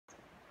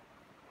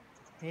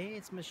Hey,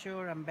 it's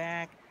Mashur. I'm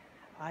back.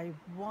 I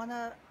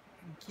wanna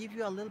give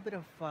you a little bit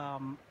of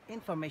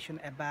information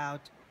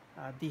about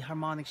the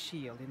harmonic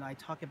shield. I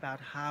talk about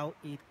how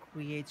it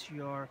creates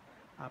your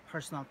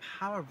personal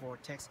power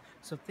vortex.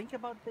 So think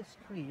about this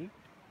tree.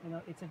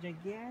 It's a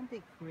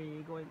gigantic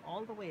tree going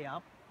all the way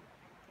up,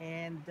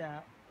 and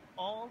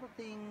all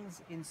the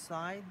things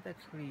inside the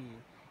tree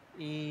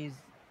is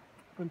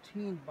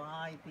contained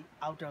by the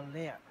outer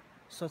layer.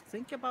 So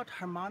think about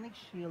harmonic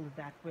shield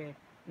that way.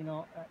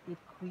 It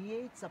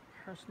creates a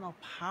personal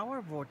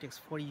power vortex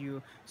for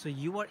you. So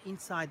you are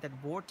inside that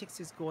vortex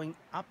is going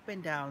up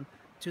and down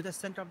to the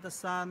center of the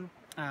sun,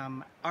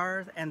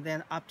 earth, and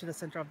then up to the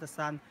center of the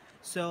sun.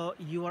 So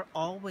you are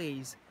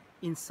always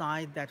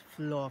inside that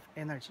flow of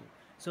energy.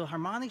 So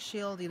harmonic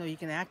shield, you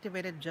can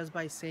activate it just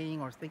by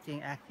saying or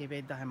thinking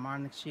activate the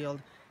harmonic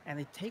shield, and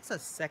it takes a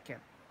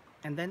second,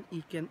 and then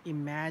you can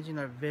imagine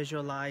or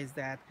visualize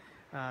that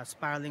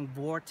spiraling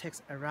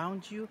vortex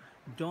around you.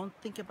 Don't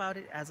think about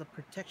it as a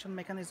protection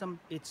mechanism.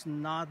 It's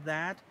not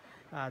that.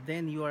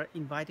 Then you are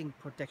inviting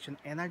protection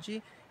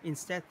energy.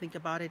 Instead, think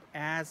about it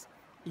as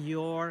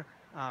your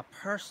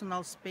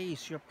personal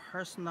space. Your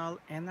personal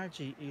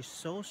energy is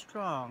so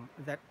strong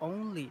that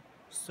only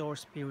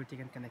source purity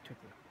can connect with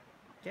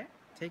you. Okay,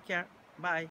 take care. Bye.